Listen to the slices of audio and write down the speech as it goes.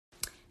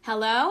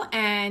Hello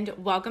and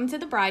welcome to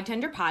the Bride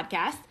Tender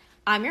podcast.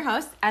 I'm your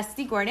host,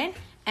 Esty Gordon,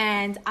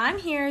 and I'm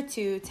here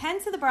to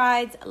tend to the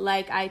brides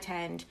like I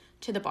tend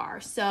to the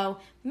bar. So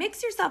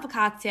mix yourself a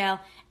cocktail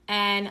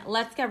and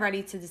let's get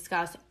ready to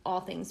discuss all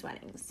things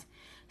weddings.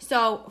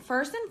 So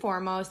first and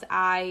foremost,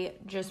 I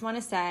just want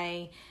to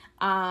say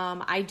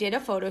I did a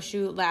photo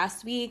shoot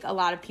last week. A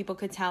lot of people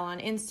could tell on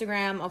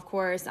Instagram. Of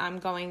course, I'm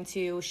going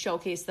to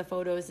showcase the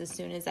photos as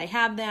soon as I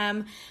have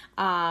them.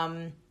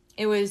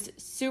 It was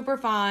super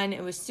fun.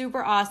 It was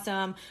super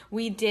awesome.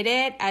 We did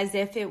it as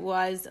if it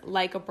was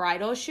like a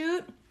bridal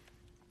shoot,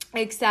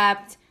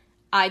 except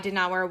I did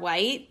not wear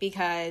white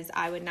because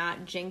I would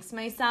not jinx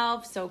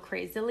myself so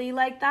crazily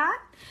like that.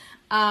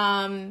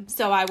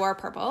 So I wore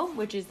purple,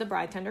 which is the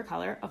bride tender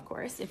color, of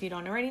course, if you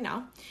don't already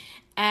know,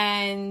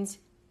 and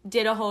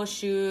did a whole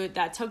shoot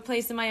that took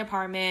place in my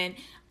apartment.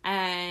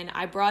 And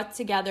I brought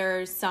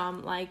together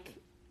some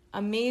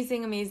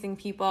amazing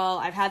people.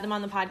 I've had them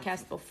on the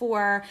podcast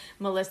before.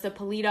 Melissa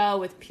Polito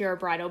with Pure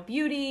Bridal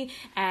Beauty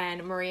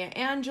and Maria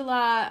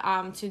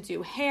Angela to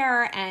do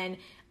hair. And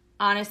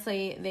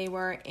honestly, they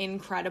were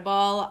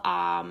incredible.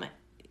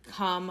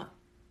 Come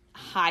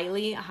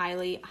highly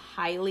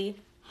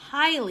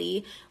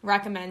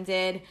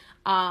recommended.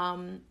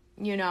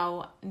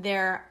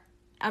 They're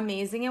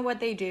amazing at what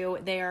they do.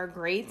 They are a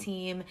great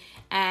team.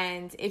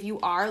 And if you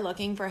are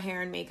looking for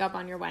hair and makeup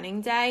on your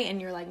wedding day and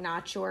you're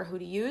not sure who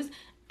to use,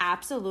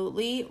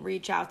 absolutely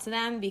reach out to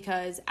them,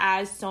 because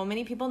as so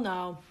many people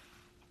know,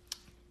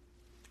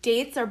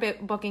 dates are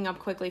booking up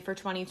quickly for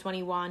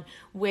 2021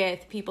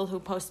 with people who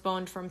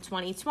postponed from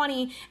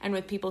 2020 and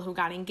with people who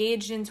got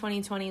engaged in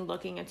 2020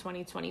 looking at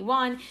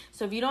 2021.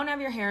 So if you don't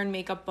have your hair and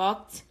makeup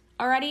booked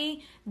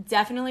already,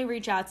 definitely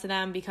reach out to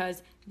them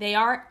because they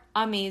are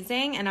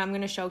amazing, and I'm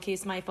going to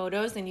showcase my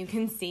photos and you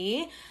can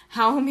see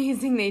how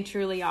amazing they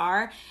truly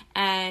are.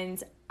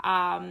 And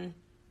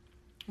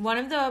one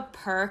of the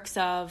perks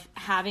of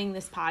having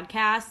this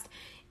podcast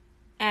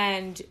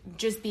and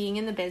just being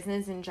in the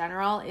business in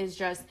general is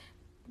just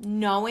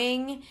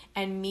knowing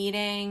and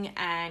meeting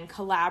and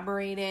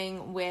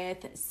collaborating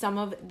with some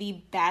of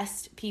the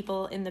best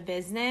people in the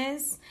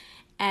business.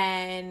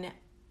 And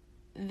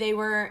they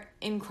were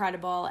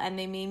incredible, and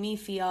they made me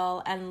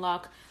feel and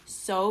look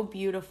so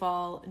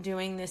beautiful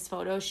doing this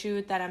photo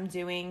shoot that I'm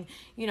doing,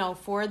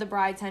 for the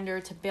bride tender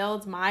to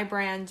build my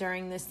brand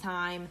during this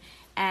time.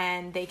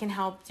 And they can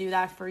help do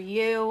that for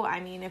you. I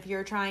mean, if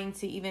you're trying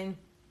to even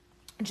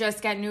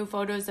just get new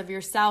photos of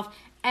yourself,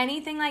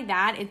 anything like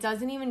that, it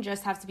doesn't even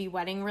just have to be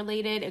wedding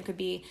related. It could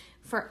be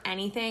for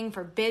anything,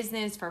 for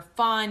business, for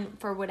fun,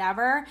 for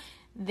whatever.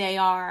 They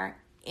are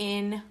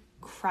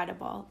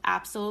incredible,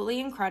 absolutely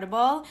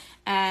incredible.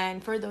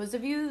 And for those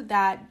of you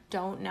that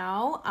don't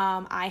know,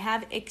 I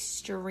have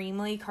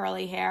extremely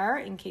curly hair,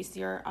 in case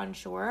you're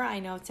unsure. I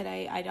know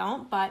today I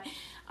don't, but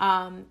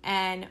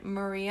and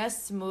Maria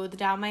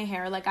smoothed out my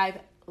hair like I've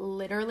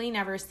literally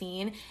never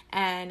seen,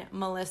 and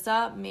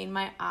Melissa made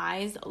my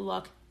eyes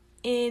look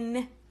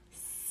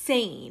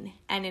insane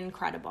and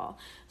incredible.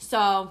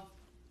 So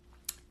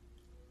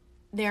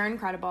they're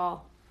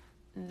incredible.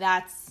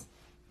 That's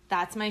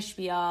my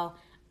spiel.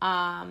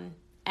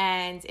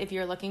 And if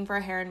you're looking for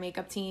a hair and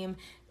makeup team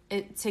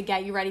to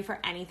get you ready for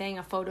anything,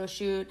 a photo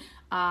shoot,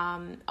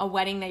 a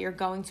wedding that you're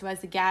going to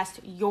as a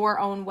guest, your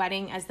own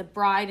wedding as the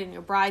bride and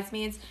your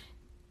bridesmaids,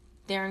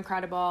 they're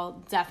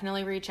incredible.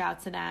 Definitely reach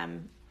out to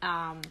them.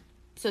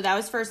 So that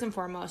was first and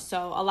foremost.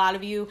 So a lot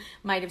of you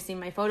might have seen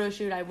my photo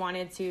shoot. I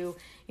wanted to,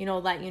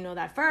 let you know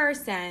that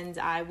first, and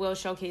I will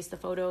showcase the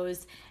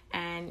photos,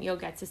 and you'll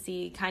get to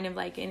see kind of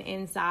like an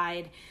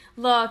inside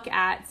look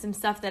at some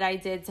stuff that I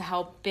did to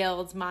help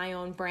build my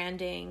own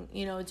branding,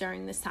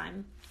 during this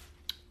time.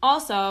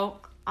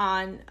 Also,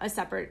 on a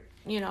separate,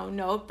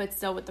 note, but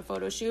still with the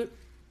photo shoot,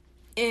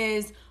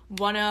 is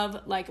one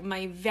of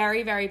my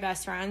very, very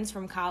best friends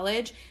from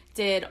college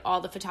did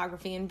all the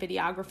photography and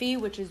videography,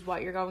 which is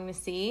what you're going to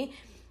see.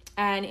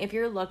 And if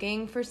you're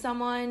looking for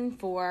someone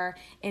for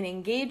an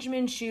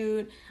engagement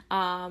shoot,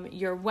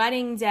 your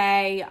wedding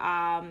day,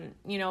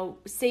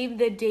 save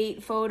the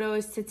date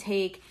photos to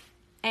take,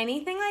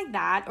 anything like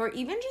that, or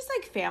even just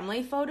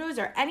family photos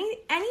or any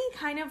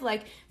kind of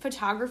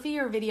photography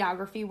or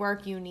videography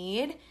work you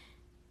need,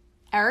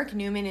 Eric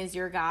Newman is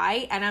your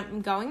guy. And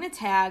I'm going to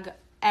tag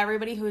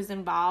everybody who's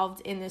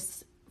involved in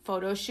this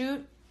photo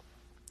shoot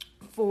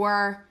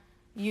for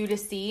you to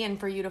see and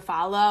for you to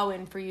follow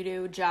and for you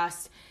to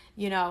just,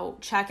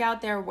 check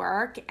out their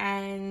work,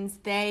 and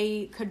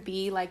they could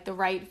be the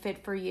right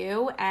fit for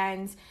you.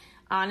 And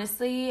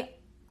honestly,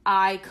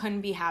 I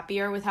couldn't be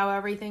happier with how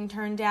everything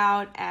turned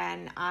out,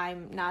 and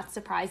I'm not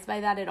surprised by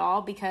that at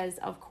all, because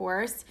of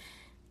course,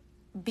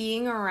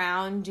 being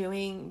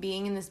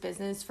in this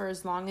business for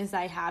as long as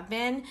I have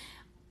been,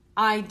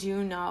 I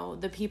do know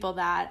the people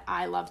that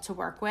I love to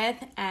work with,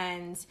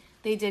 and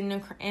they did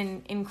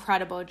an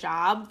incredible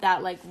job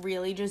that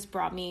really just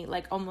brought me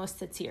almost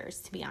to tears,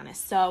 to be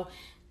honest. So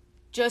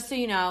just so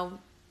you know,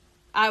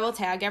 I will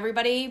tag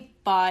everybody,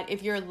 but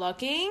if you're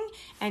looking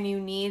and you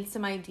need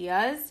some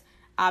ideas,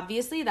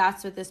 obviously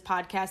that's what this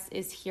podcast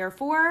is here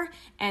for.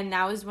 And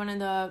that was one of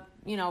the,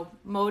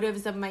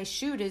 motives of my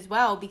shoot as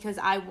well, because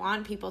I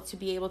want people to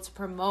be able to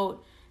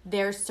promote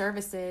their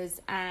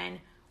services and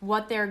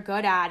what they're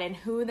good at and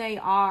who they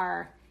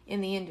are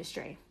in the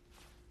industry.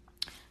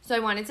 So I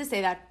wanted to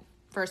say that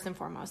first and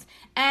foremost.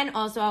 And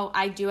also,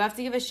 I do have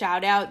to give a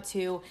shout out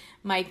to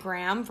Mike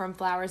Graham from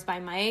Flowers by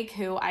Mike,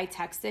 who I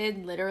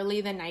texted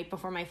literally the night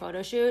before my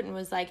photo shoot and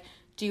was like,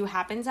 do you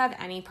happen to have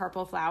any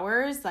purple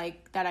flowers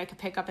like that I could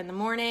pick up in the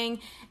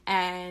morning?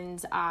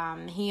 And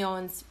he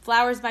owns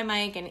Flowers by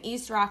Mike and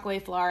East Rockaway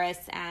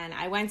Florists. And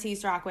I went to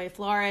East Rockaway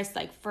Florists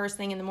like first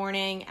thing in the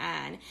morning,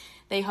 and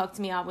they hooked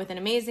me up with an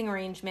amazing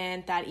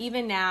arrangement that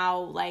even now,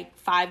 like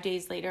 5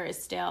 days later,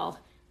 is still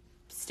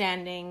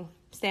standing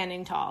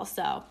tall.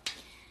 So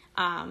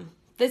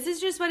this is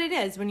just what it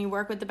is when you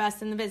work with the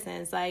best in the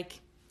business. Like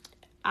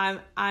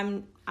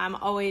I'm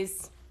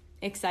always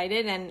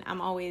excited, and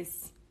I'm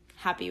always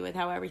happy with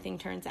how everything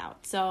turns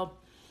out. So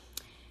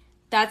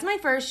that's my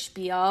first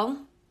spiel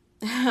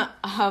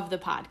of the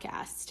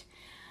podcast.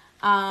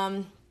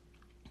 Now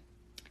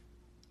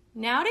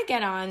to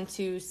get on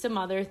to some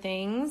other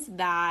things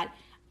that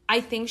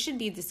I think should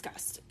be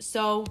discussed.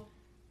 So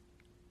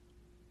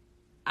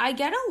I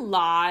get a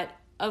lot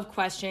of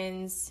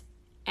questions,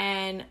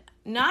 and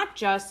not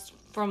just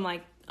from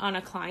like on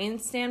a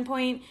client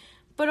standpoint,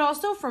 but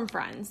also from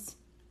friends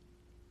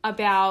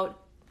about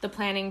the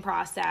planning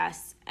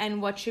process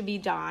and what should be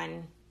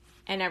done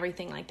and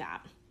everything like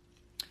that.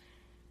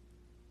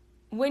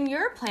 When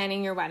you're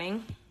planning your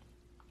wedding,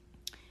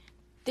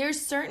 there's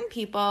certain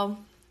people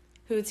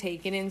who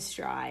take it in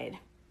stride,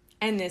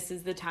 and this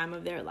is the time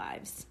of their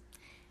lives.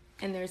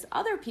 And there's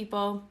other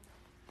people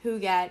who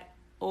get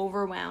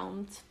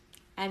overwhelmed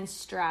and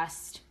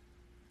stressed,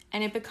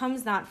 and it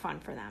becomes not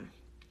fun for them.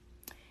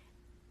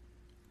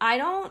 I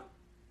don't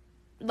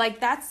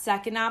like that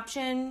second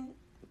option.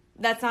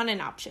 That's not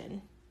an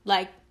option.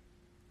 Like,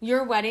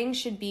 your wedding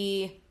should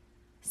be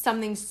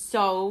something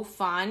so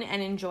fun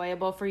and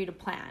enjoyable for you to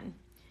plan.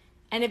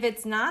 And if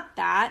it's not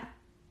that,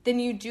 then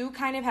you do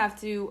kind of have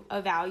to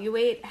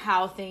evaluate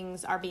how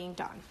things are being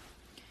done.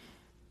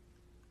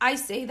 I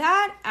say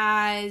that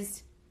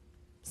as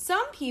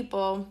some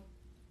people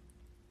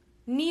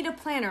need a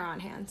planner on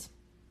hand,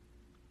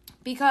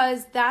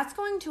 because that's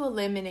going to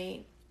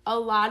eliminate a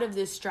lot of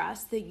the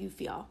stress that you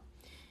feel.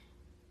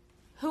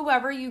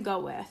 Whoever you go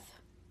with,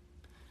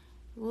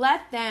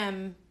 let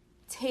them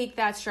take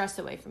that stress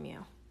away from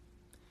you.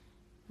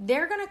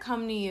 They're going to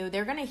come to you.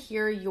 They're going to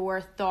hear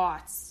your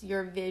thoughts,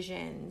 your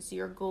visions,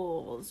 your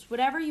goals,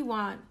 whatever you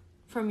want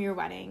from your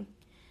wedding.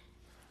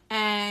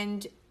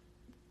 And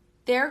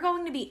they're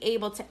going to be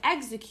able to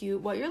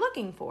execute what you're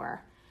looking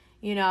for,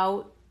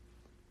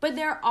 But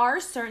there are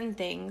certain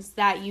things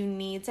that you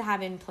need to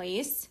have in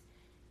place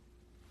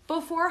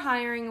before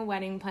hiring a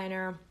wedding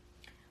planner,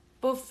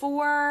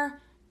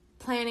 before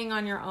planning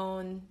on your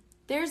own.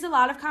 There's a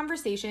lot of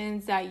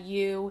conversations that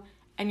you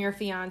and your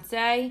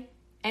fiance,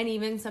 and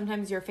even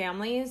sometimes your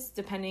families,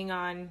 depending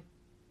on,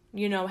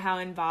 how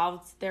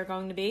involved they're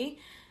going to be,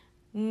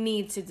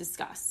 need to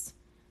discuss.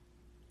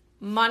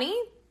 Money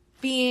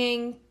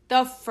being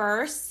the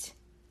first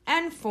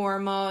and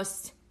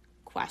foremost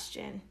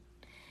question.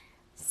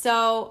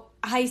 So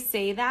I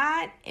say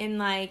that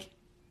in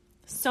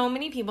so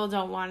many people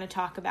don't want to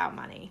talk about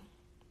money.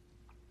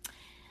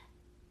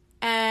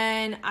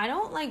 And I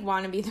don't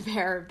want to be the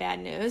bearer of bad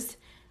news,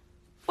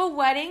 but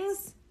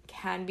weddings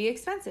can be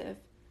expensive.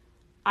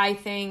 I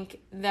think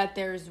that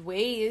there's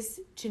ways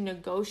to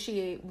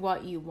negotiate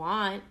what you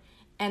want,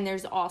 and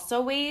there's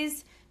also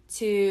ways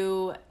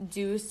to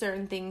do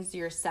certain things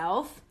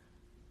yourself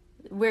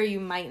where you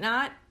might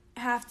not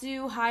have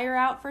to hire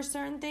out for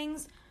certain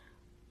things,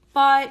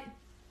 but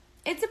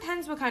it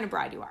depends what kind of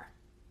bride you are.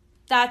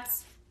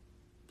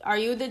 Are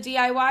you the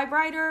DIY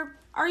bride or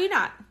are you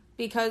not?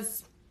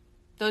 Because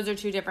those are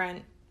two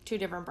different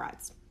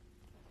brides.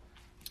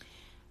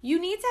 You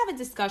need to have a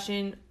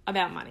discussion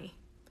about money.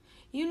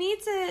 You need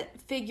to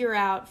figure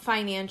out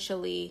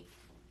financially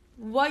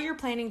what you're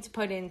planning to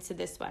put into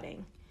this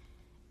wedding.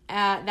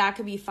 That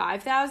could be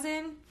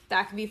 $5,000.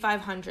 That could be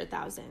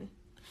 $500,000.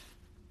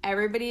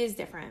 Everybody is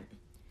different.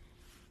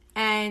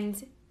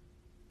 And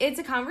it's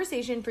a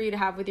conversation for you to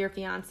have with your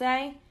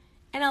fiance.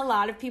 And a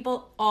lot of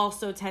people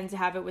also tend to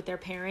have it with their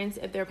parents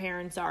if their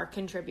parents are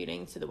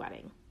contributing to the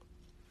wedding.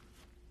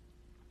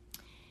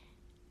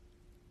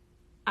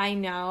 I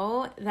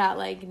know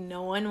that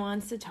no one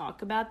wants to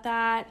talk about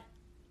that.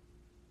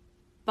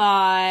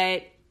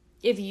 But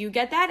if you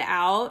get that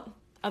out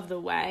of the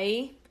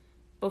way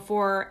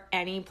before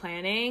any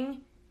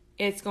planning,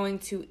 it's going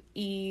to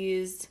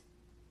ease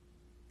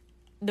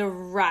the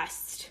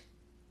rest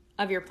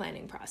of your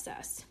planning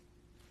process.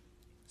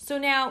 So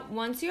now,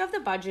 once you have the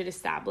budget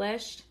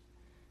established,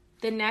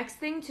 the next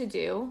thing to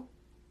do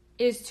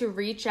is to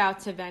reach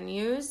out to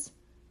venues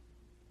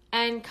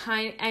and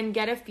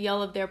get a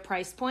feel of their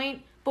price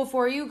point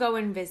before you go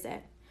and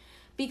visit.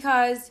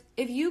 Because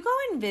if you go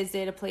and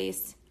visit a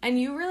place and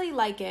you really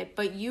like it,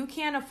 but you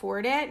can't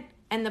afford it,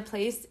 and the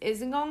place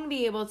isn't going to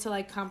be able to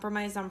like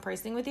compromise on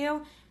pricing with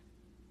you,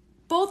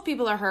 both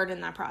people are hurt in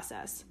that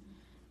process.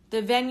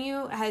 The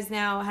venue has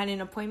now had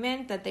an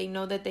appointment that they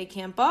know that they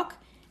can't book,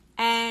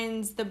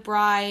 and the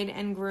bride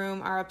and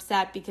groom are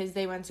upset because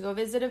they went to go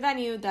visit a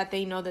venue that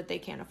they know that they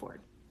can't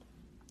afford.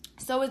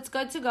 So it's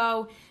good to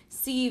go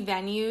see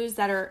venues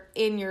that are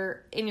in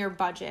your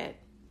budget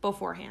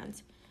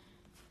beforehand.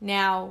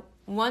 Now,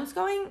 once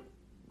going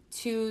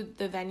to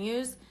the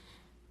venues,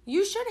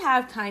 you should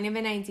have kind of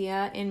an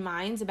idea in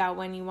mind about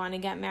when you want to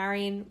get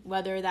married,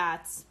 whether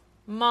that's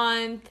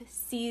month,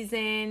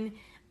 season.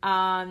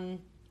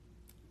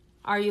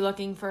 Are you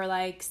looking for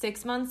like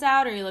 6 months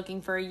out? Are you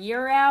looking for a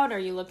year out? Are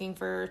you looking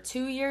for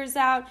 2 years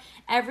out?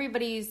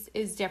 Everybody's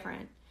is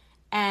different.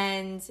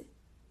 And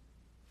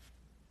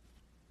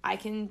I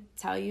can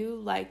tell you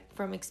like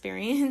from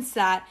experience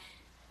that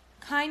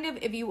kind of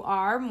if you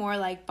are more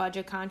like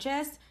budget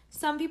conscious,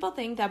 some people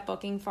think that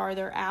booking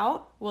farther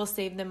out will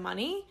save them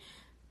money.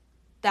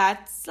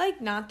 That's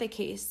like not the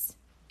case.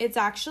 It's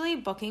actually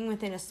booking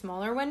within a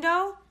smaller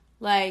window,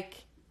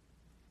 like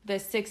the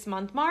 6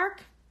 month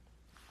mark.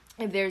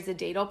 If there's a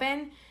date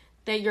open,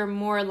 that you're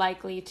more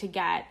likely to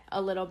get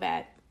a little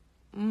bit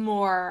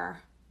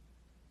more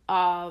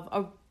of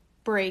a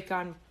break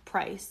on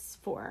price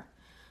for.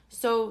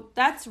 So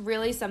that's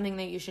really something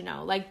that you should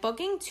know. Like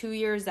booking 2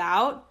 years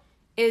out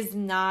is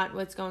not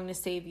what's going to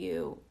save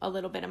you a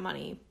little bit of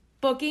money.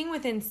 Booking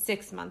within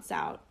 6 months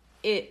out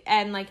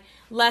and like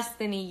less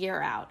than a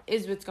year out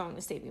is what's going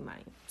to save you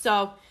money.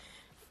 So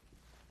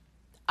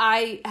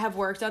I have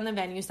worked on the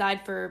venue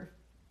side for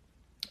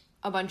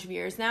a bunch of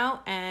years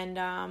now, and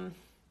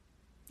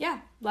yeah,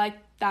 like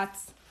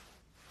that's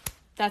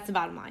the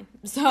bottom line.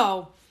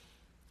 So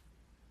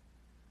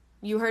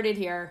you heard it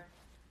here.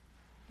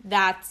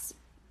 That's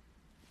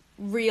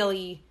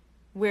really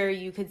where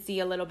you could see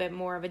a little bit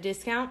more of a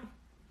discount.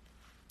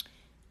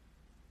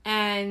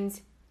 And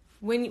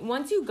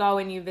once you go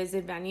and you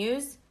visit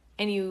venues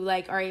and you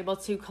like are able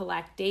to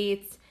collect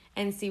dates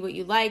and see what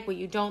you like, what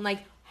you don't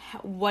like,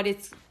 what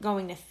it's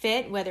going to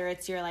fit, whether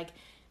it's your like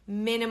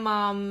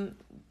minimum,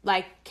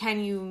 like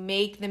can you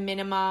make the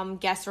minimum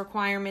guest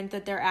requirement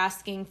that they're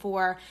asking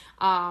for,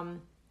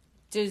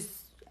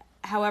 does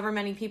however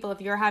many people, if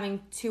you're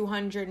having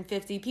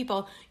 250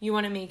 people, you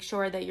want to make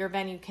sure that your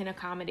venue can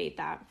accommodate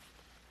that.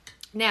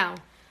 Now,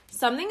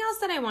 something else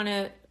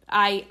that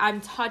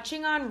I'm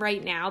touching on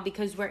right now,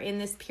 because we're in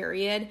this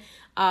period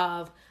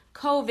of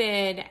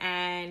COVID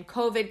and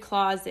COVID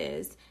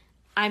clauses.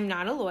 I'm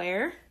not a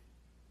lawyer.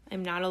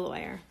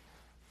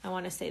 I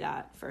want to say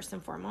that first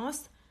and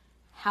foremost.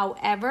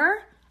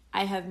 However,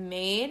 I have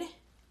made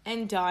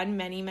and done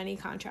many, many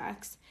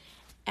contracts.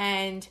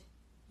 And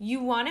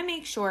you want to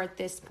make sure at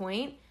this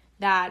point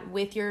that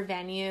with your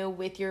venue,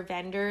 with your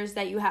vendors,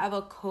 that you have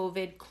a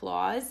COVID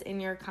clause in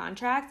your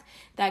contract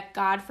that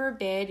God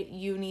forbid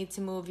you need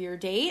to move your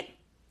date,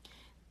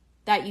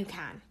 that you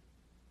can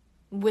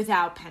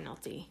without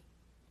penalty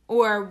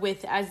or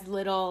with as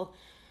little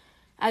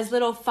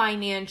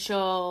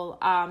financial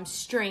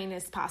strain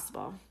as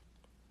possible.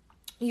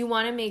 You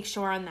want to make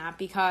sure on that,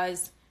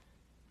 because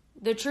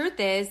the truth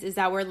is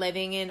that we're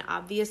living in,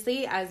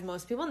 obviously, as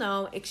most people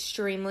know,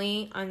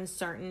 extremely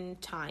uncertain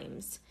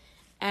times.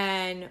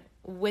 And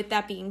with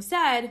that being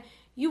said,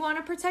 you want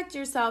to protect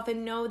yourself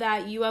and know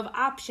that you have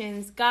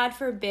options. God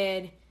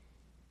forbid,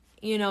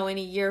 in a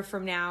year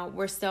from now,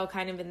 we're still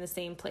kind of in the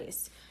same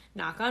place.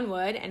 Knock on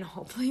wood, and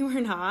hopefully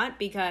we're not,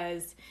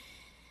 because,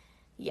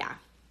 yeah,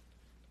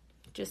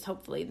 just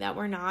hopefully that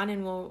we're not,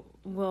 and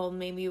we'll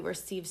maybe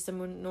receive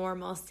some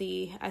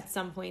normalcy at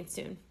some point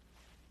soon.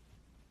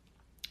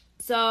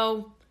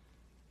 So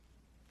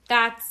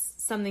that's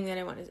something that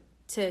I wanted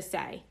to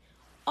say.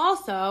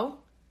 Also,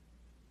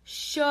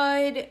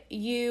 should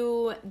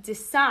you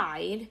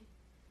decide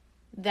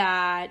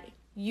that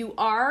you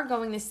are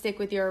going to stick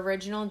with your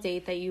original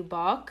date that you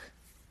book,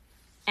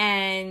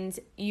 and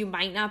you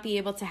might not be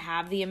able to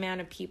have the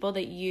amount of people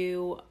that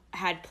you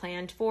had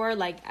planned for,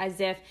 like as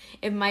if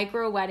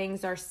micro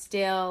weddings are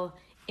still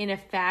in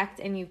effect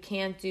and you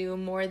can't do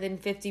more than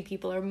 50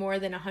 people or more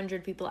than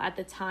 100 people at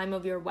the time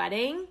of your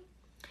wedding,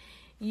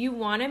 you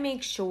want to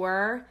make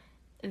sure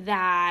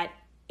that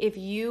if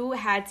you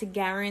had to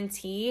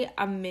guarantee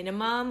a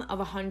minimum of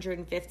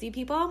 150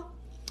 people,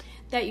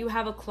 that you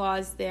have a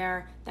clause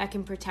there that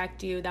can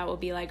protect you, that will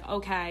be like,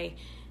 okay,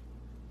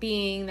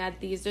 being that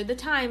these are the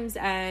times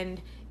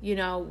and,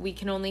 we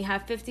can only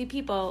have 50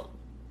 people,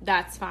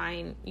 that's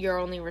fine. You're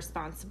only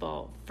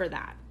responsible for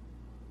that.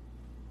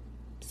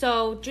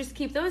 So just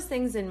keep those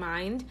things in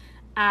mind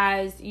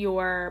as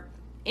you're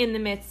in the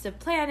midst of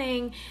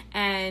planning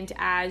and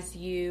as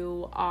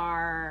you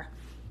are,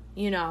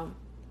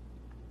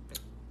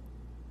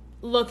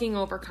 looking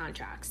over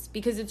contracts,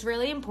 because it's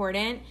really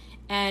important.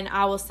 And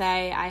I will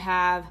say I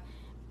have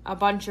a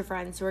bunch of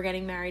friends who are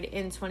getting married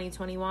in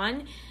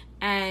 2021,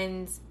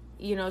 and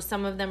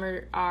some of them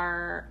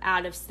are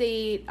out of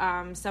state,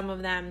 some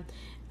of them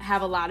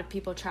have a lot of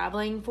people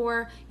traveling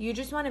for. You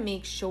just want to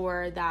make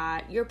sure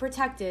that you're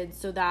protected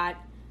so that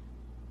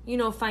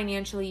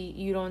financially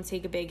you don't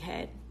take a big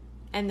hit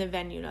and the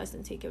venue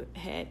doesn't take a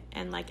hit,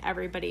 and like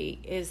everybody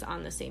is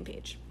on the same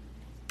page.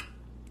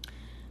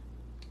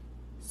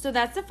 So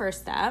that's the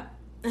first step.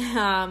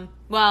 That's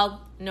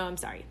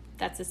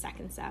the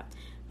second step.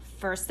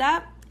 First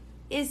step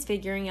is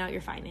figuring out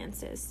your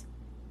finances.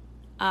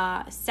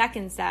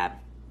 Second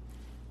step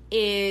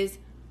is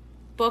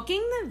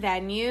booking the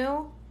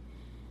venue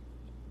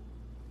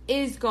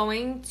is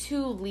going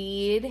to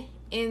lead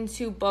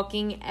into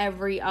booking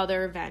every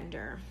other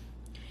vendor.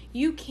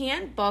 You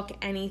can't book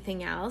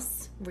anything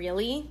else,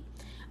 really,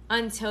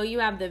 until you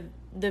have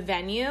the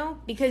venue,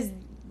 because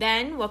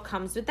then what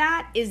comes with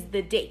that is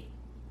the date.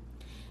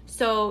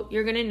 So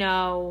you're going to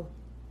know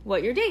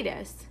what your date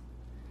is.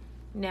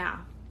 Now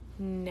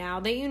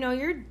that you know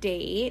your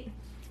date,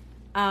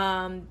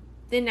 the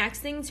next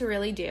thing to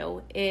really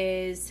do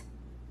is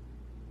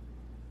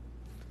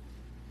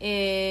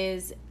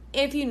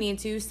if you need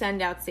to,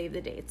 send out save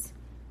the dates.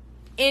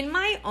 In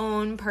my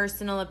own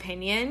personal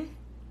opinion,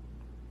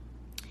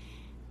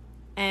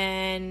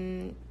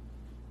 and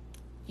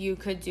you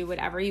could do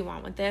whatever you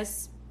want with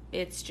this,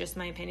 it's just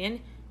my opinion,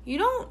 you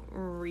don't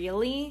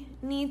really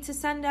need to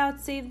send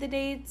out save the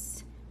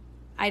dates.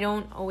 I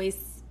don't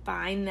always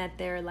find that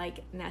they're like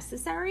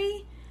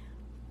necessary,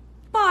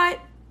 but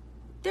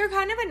they're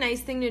kind of a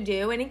nice thing to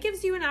do, and it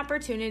gives you an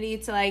opportunity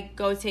to like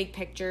go take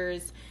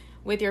pictures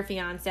with your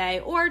fiance,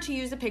 or to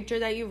use a picture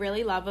that you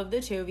really love of the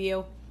two of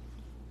you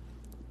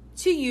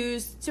to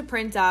use to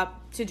print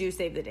up to do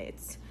save the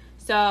dates.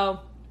 So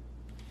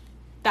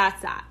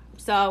that's that.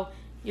 So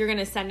you're going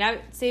to send out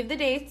save the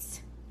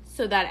dates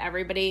so that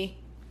everybody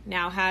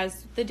now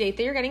has the date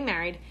that you're getting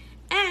married.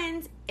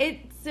 And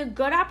it's a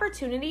good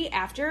opportunity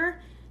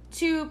after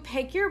to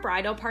pick your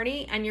bridal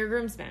party and your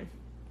groomsmen.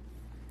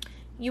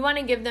 You want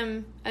to give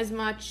them as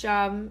much,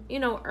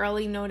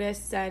 early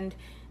notice and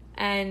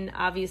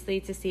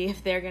obviously to see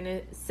if they're going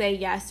to say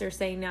yes or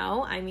say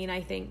no. I mean,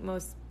 I think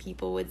most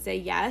people would say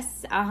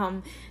yes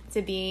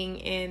to being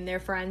in their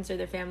friends or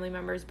their family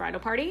members'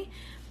 bridal party.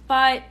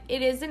 But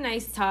it is a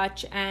nice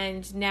touch,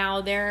 and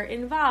now they're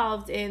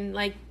involved in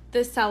like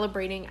the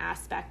celebrating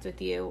aspect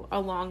with you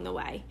along the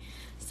way.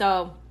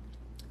 So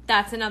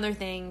that's another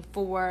thing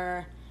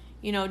for,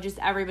 just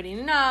everybody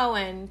to know,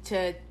 and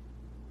to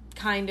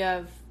kind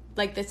of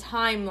like the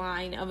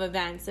timeline of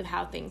events of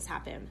how things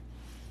happen.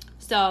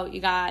 So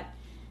you got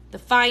the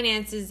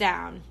finances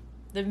down,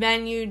 the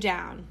venue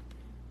down,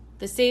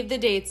 the save the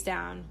dates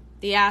down,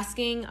 the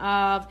asking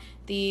of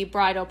the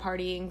bridal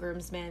party and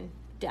groomsmen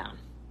down.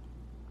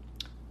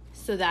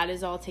 So that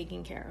is all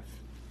taken care of.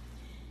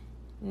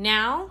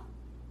 Now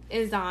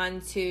is on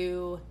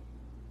to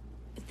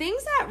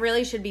things that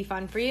really should be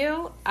fun for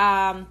you.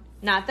 Not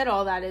that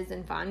all that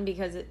isn't fun,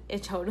 because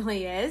it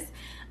totally is.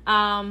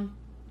 But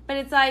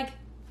it's like,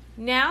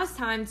 now it's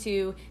time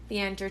to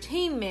the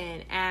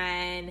entertainment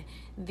and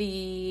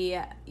the,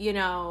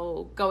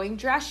 going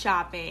dress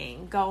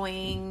shopping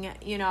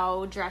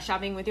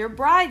with your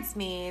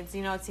bridesmaids,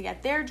 to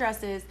get their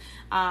dresses,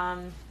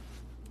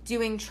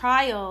 doing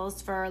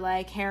trials for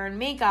like hair and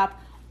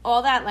makeup,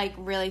 all that like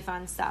really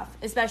fun stuff,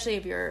 especially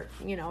if you're,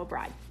 a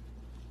bride.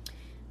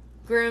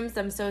 Grooms,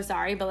 I'm so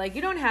sorry, but like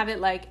you don't have it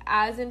like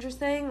as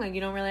interesting. Like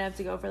you don't really have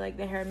to go for like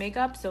the hair and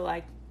makeup. So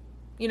like,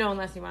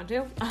 unless you want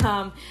to,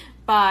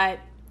 but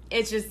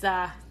it's just,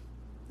 I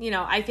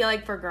feel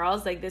like for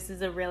girls, like this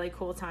is a really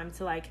cool time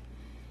to like,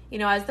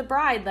 as the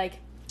bride, like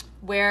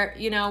wear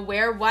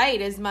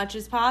white as much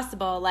as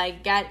possible.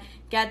 Like get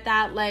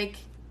that like,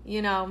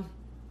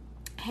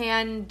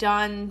 hand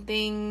done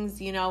things,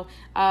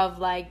 of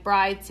like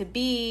bride to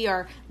be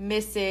or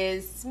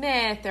Mrs.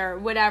 Smith or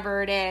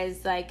whatever it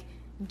is, like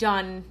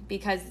done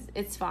because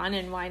it's fun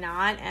and why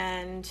not?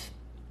 And,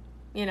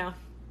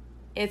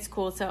 it's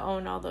cool to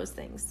own all those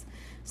things.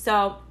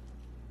 So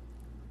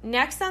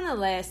next on the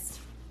list,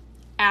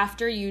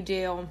 after you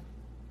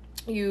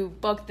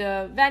book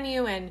the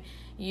venue and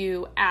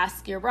you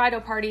ask your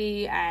bridal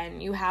party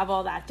and you have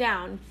all that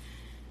down,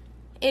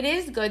 it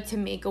is good to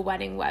make a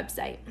wedding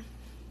website.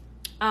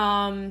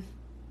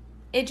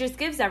 It just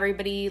gives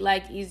everybody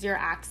like easier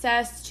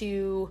access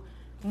to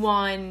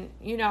one,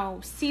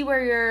 see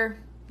where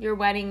your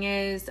wedding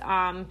is,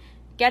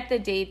 get the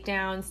date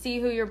down,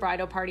 see who your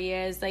bridal party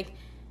is, like,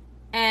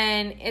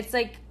 and it's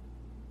like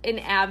an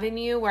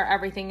avenue where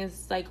everything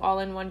is like all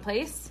in one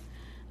place.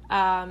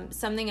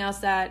 Something else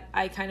that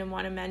I kind of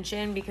want to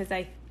mention, because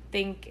I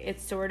think it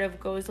sort of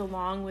goes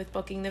along with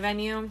booking the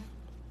venue,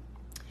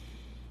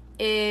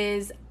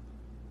 is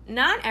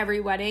not every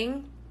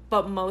wedding,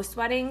 but most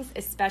weddings,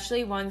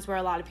 especially ones where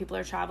a lot of people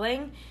are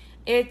traveling,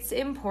 it's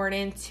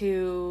important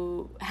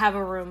to have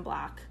a room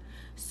block.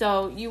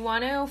 So you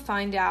want to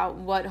find out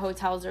what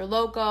hotels are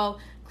local,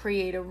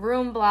 create a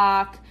room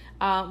block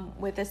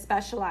with a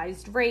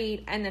specialized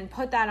rate, and then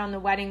put that on the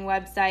wedding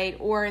website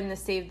or in the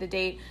save the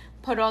date.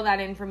 Put all that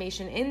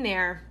information in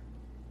there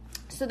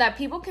so that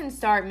people can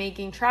start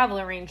making travel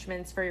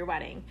arrangements for your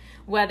wedding,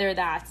 whether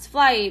that's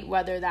flight,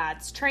 whether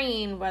that's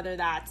train, whether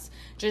that's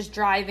just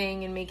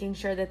driving and making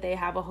sure that they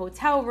have a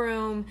hotel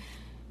room.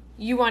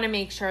 you want to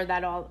make sure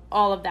that all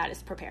of that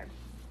is prepared.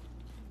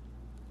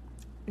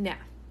 Now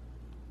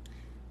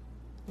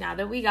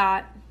that we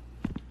got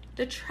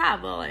the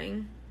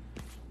traveling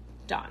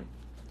done,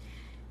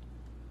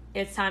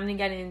 it's time to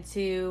get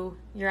into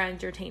your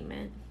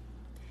entertainment.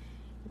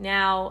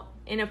 Now,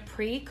 in a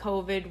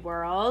pre-COVID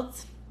world,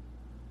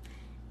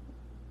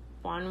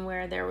 one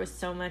where there was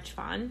so much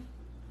fun,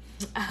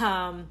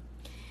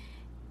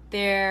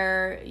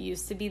 there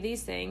used to be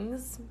these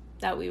things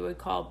that we would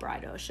call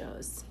bridal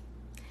shows.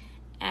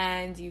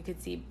 And you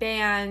could see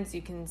bands,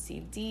 you can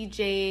see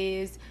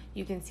DJs,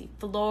 you can see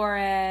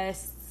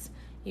florists,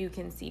 you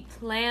can see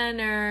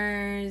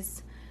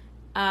planners,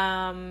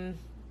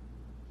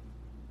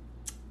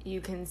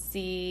 you can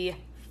see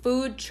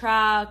food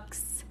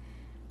trucks,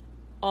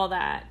 all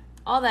that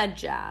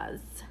jazz.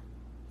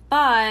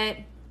 But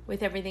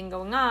with everything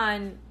going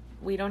on,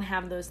 we don't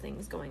have those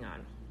things going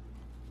on.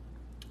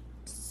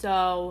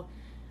 So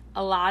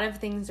a lot of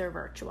things are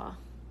virtual.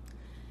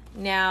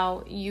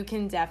 Now, you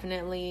can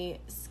definitely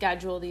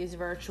schedule these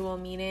virtual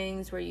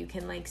meetings where you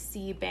can like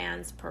see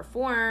bands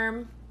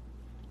perform.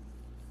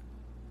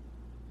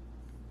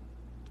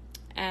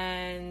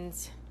 And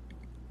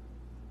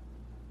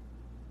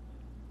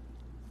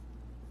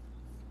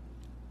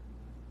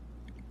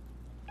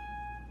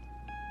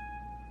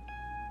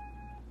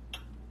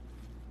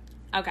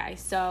okay,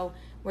 so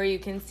where you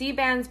can see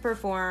bands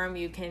perform,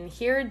 you can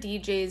hear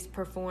DJs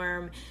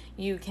perform,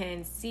 you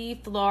can see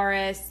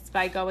florists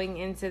by going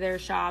into their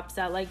shops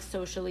at like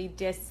socially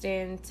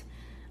distant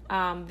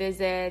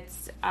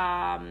visits.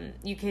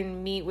 You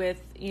can meet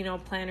with,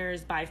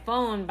 planners by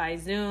phone, by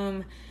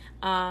Zoom.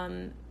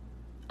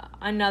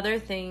 Another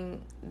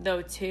thing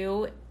though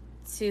too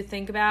to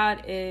think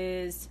about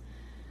is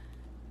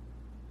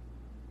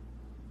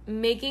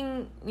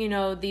making,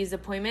 these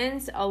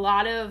appointments. A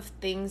lot of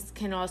things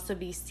can also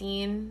be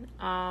seen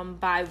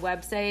by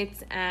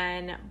websites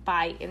and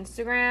by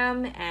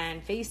Instagram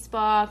and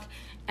Facebook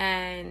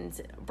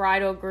and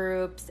bridal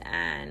groups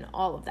and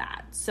all of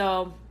that.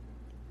 So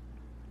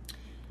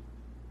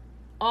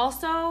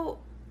also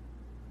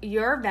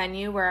your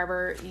venue,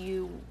 wherever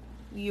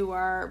you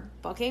are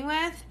booking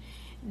with,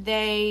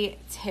 they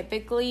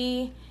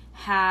typically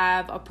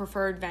have a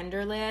preferred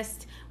vendor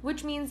list,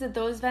 which means that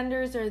those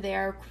vendors are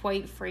there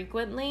quite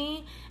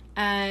frequently,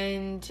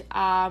 and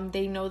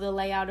they know the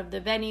layout of the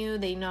venue,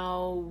 they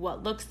know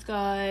what looks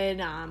good,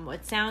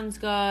 what sounds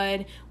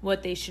good,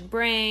 what they should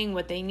bring,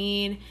 what they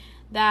need.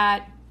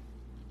 That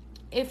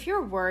if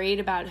you're worried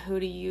about who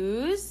to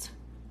use,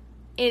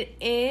 it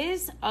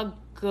is a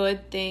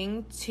good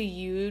thing to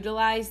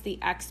utilize the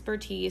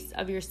expertise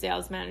of your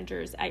sales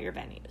managers at your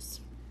venues.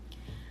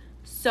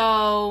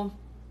 So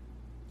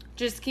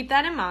just keep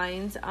that in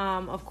mind.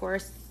 Of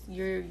course,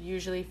 you're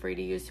usually free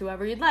to use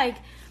whoever you'd like,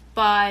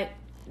 but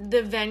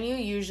the venue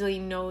usually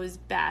knows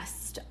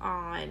best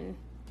on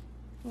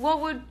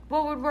what would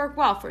work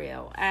well for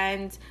you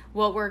and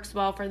what works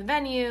well for the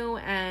venue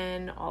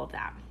and all of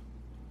that.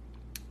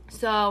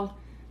 So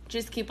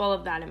just keep all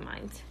of that in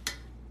mind.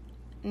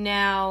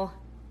 Now,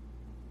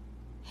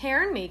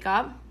 hair and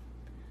makeup,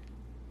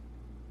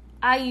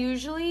 I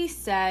usually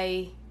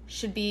say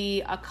should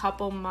be a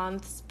couple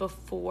months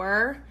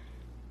before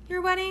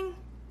your wedding.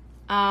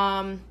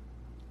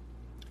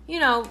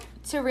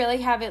 To really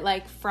have it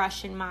like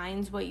fresh in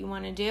mind what you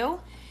want to do.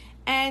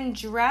 And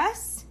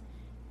dress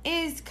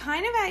is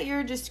kind of at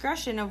your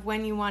discretion of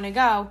when you want to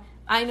go.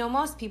 I know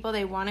most people,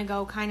 they want to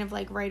go kind of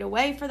like right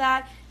away for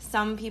that.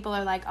 Some people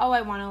are like, oh,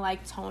 I want to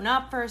like tone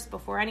up first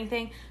before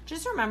anything.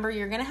 Just remember,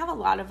 you're going to have a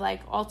lot of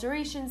like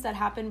alterations that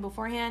happen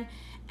beforehand.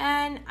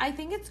 And I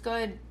think it's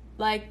good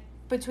like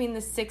between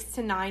the 6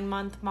 to 9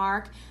 month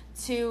mark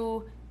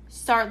to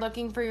start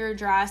looking for your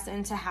dress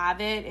and to have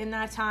it in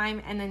that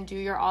time, and then do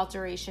your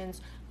alterations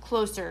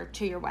closer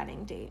to your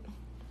wedding date.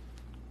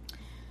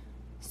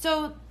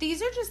 So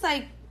these are just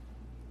like,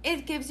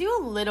 it gives you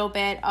a little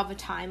bit of a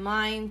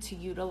timeline to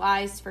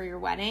utilize for your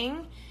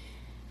wedding.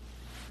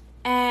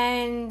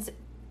 And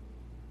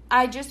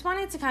I just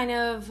wanted to kind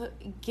of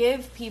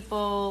give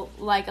people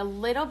like a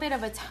little bit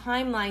of a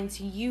timeline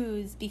to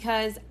use,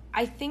 because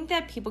I think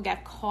that people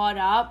get caught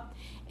up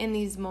in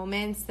these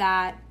moments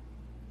that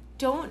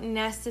don't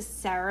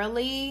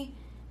necessarily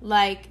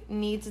like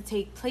need to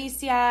take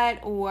place yet,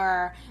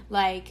 or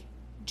like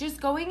just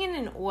going in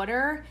an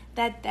order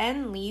that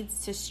then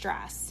leads to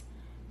stress.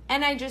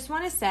 And I just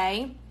want to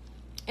say,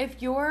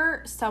 if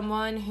you're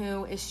someone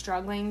who is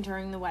struggling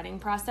during the wedding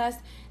process,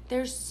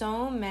 there's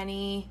so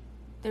many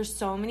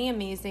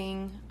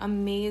amazing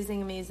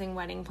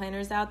wedding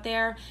planners out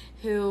there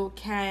who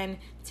can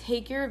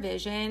take your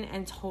vision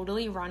and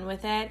totally run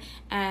with it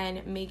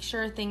and make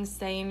sure things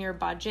stay in your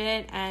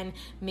budget and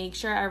make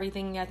sure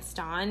everything gets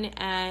done.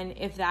 And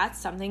if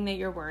that's something that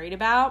you're worried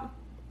about,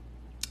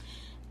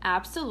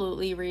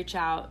 absolutely reach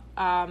out.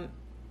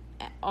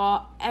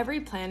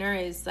 Every planner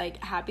is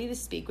like happy to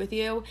speak with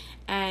you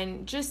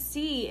and just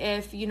see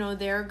if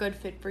they're a good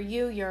fit for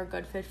you, you're a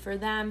good fit for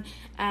them,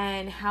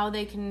 and how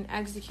they can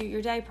execute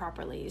your day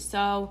properly.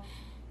 So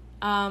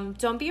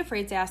don't be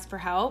afraid to ask for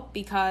help,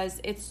 because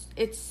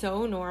it's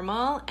so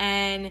normal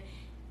and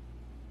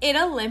it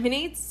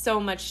eliminates so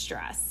much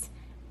stress.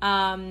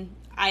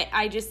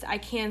 I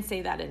can't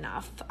say that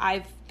enough.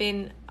 I've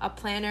been a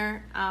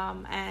planner,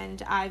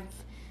 and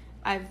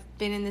I've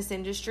been in this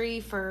industry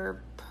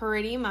for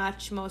pretty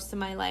much most of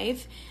my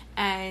life,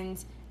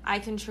 and I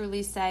can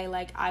truly say,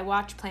 like, I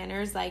watch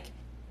planners, like,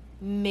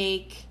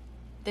 make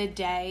the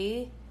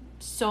day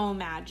so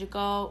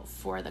magical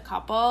for the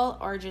couple,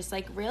 or just,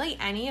 like, really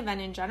any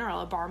event in general,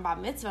 a bar and bat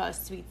mitzvah, a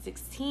sweet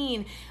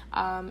 16,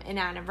 an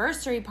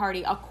anniversary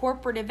party, a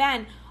corporate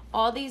event,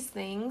 all these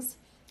things,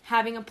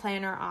 having a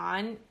planner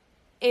on,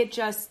 it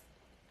just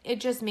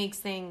makes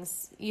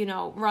things,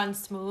 run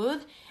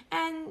smooth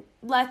and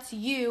lets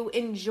you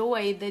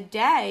enjoy the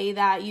day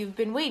that you've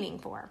been waiting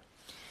for.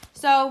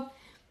 So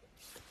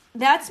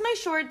that's my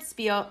short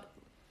spiel,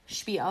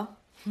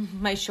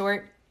 my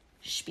short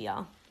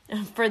spiel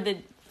for the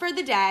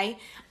day.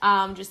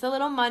 Just a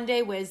little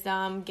Monday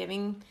wisdom,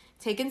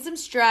 taking some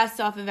stress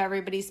off of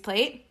everybody's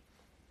plate.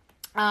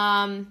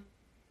 I'm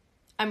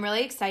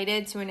really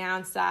excited to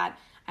announce that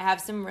I have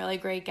some really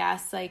great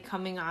guests, like,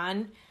 coming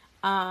on,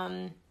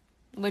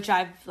 which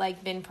I've,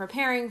 like, been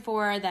preparing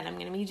for, that I'm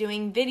going to be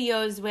doing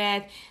videos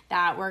with,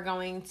 that we're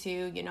going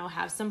to,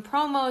 have some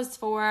promos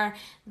for,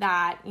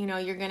 that,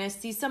 you're going to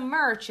see some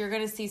merch, you're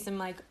going to see some,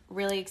 like,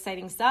 really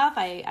exciting stuff.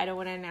 I don't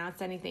want to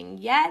announce anything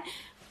yet,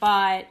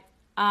 but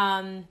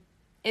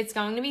it's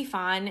going to be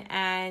fun,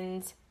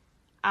 and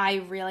I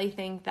really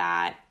think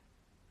that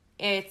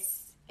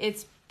it's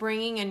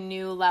bringing a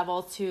new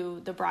level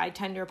to the Bride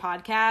Tender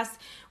podcast,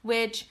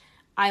 which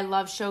I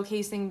love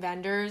showcasing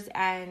vendors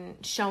and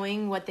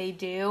showing what they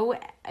do,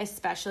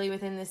 especially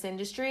within this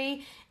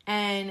industry.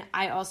 And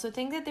I also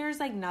think that there's,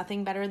 like,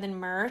 nothing better than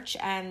merch,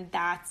 and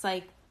that's,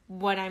 like,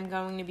 what I'm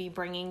going to be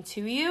bringing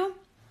to you.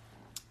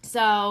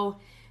 So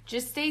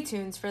just stay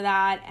tuned for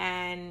that.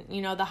 And,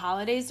 the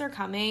holidays are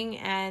coming,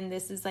 and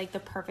this is, like, the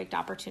perfect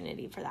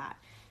opportunity for that.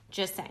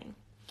 Just saying.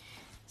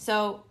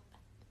 So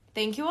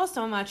thank you all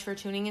so much for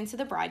tuning into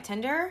the Bride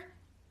Tender.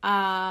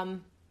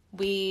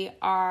 We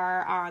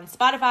are on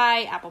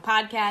Spotify, Apple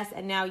Podcasts,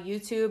 and now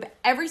YouTube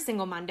every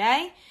single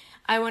Monday.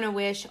 I want to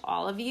wish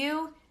all of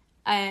you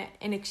an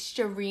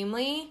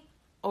extremely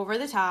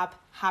over-the-top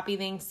happy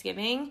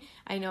Thanksgiving.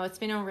 I know it's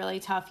been a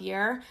really tough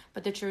year,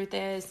 but the truth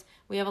is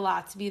we have a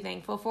lot to be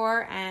thankful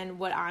for, and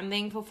what I'm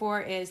thankful for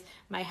is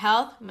my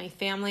health, my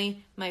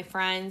family, my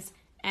friends,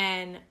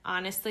 and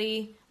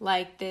honestly,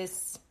 like,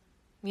 this,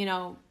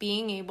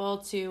 being able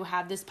to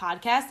have this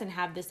podcast and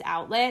have this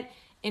outlet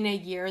in a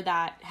year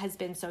that has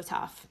been so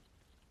tough.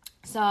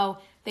 So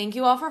thank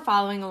you all for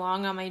following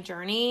along on my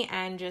journey,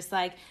 and just,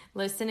 like,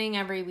 listening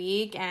every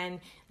week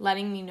and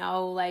letting me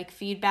know, like,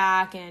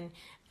 feedback, and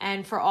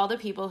for all the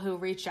people who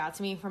reached out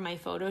to me for my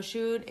photo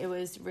shoot. It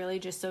was really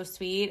just so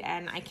sweet,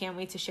 and I can't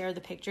wait to share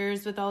the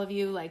pictures with all of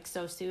you, like,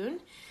 so soon.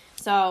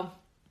 So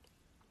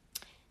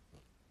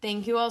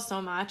thank you all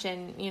so much,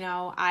 and,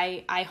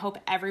 I hope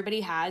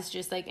everybody has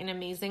just, like, an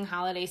amazing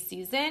holiday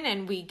season,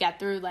 and we get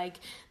through, like,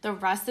 the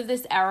rest of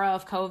this era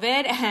of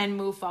COVID and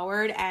move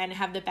forward and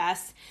have the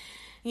best,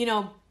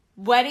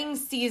 wedding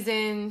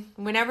season,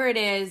 whenever it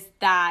is,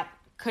 that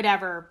could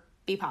ever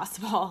be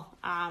possible.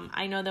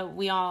 I know that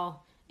we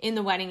all in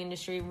the wedding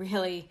industry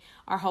really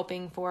are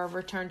hoping for a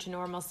return to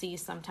normalcy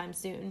sometime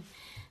soon.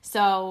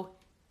 So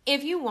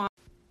if you want,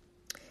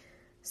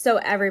 So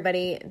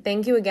everybody,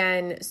 thank you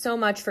again so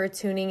much for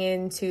tuning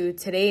in to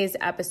today's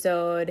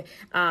episode.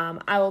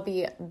 I will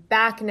be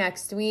back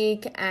next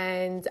week,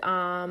 and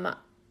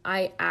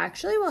I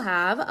actually will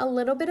have a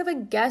little bit of a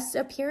guest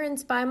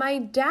appearance by my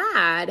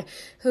dad,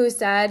 who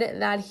said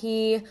that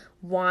he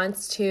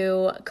wants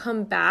to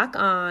come back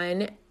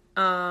on.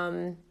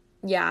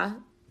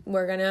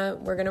 We're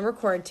gonna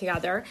record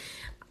together.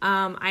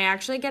 I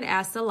actually get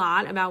asked a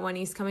lot about when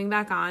he's coming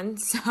back on,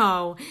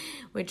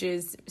 which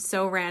is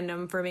so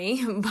random for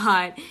me,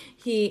 but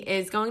he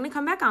is going to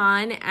come back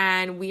on,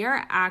 and we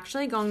are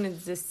actually going to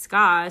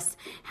discuss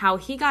how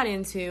he got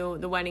into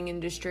the wedding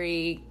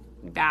industry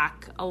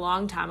back a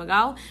long time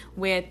ago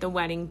with the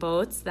wedding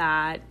boats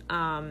that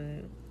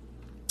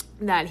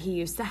he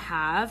used to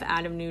have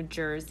out of New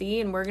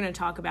Jersey. And we're going to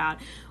talk about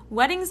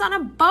weddings on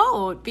a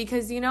boat,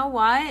 because you know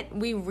what?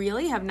 We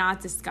really have not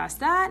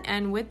discussed that.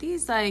 And with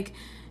these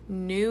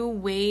new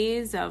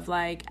ways of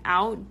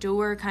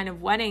outdoor kind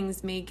of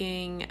weddings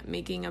making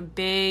a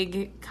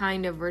big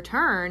kind of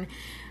return,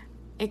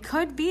 it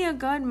could be a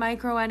good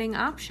micro wedding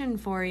option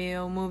for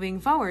you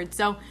moving forward.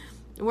 So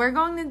we're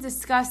going to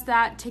discuss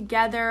that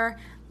together.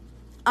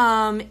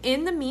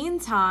 In the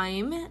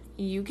meantime,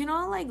 you can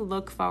all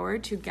look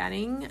forward to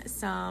getting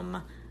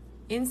some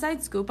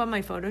inside scoop on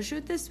my photo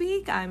shoot this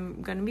week.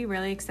 I'm going to be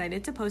really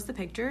excited to post the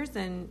pictures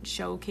and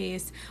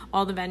showcase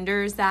all the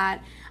vendors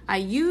that I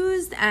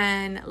used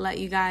and let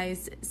you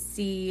guys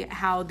see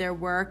how their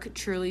work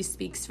truly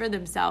speaks for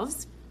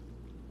themselves.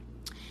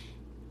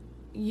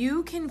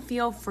 You can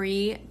feel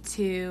free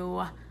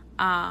to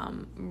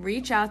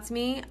reach out to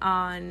me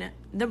on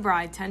the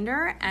Bride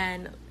Tender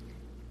and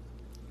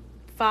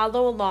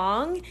follow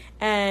along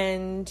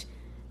and,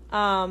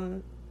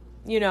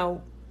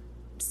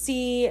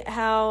 see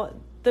how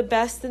the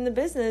best in the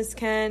business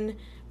can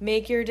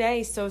make your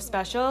day so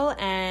special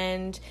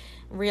and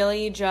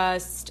really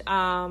just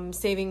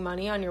saving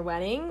money on your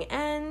wedding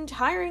and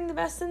hiring the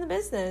best in the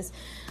business.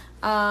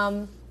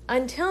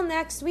 Until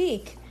next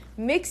week,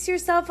 mix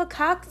yourself a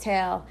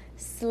cocktail.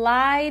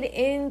 Slide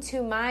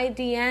into my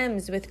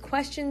DMs with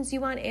questions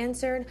you want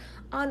answered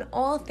on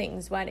all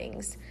things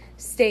weddings.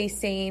 Stay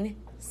sane,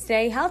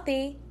 stay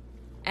healthy,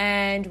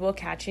 and we'll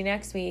catch you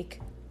next week.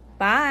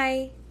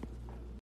 Bye.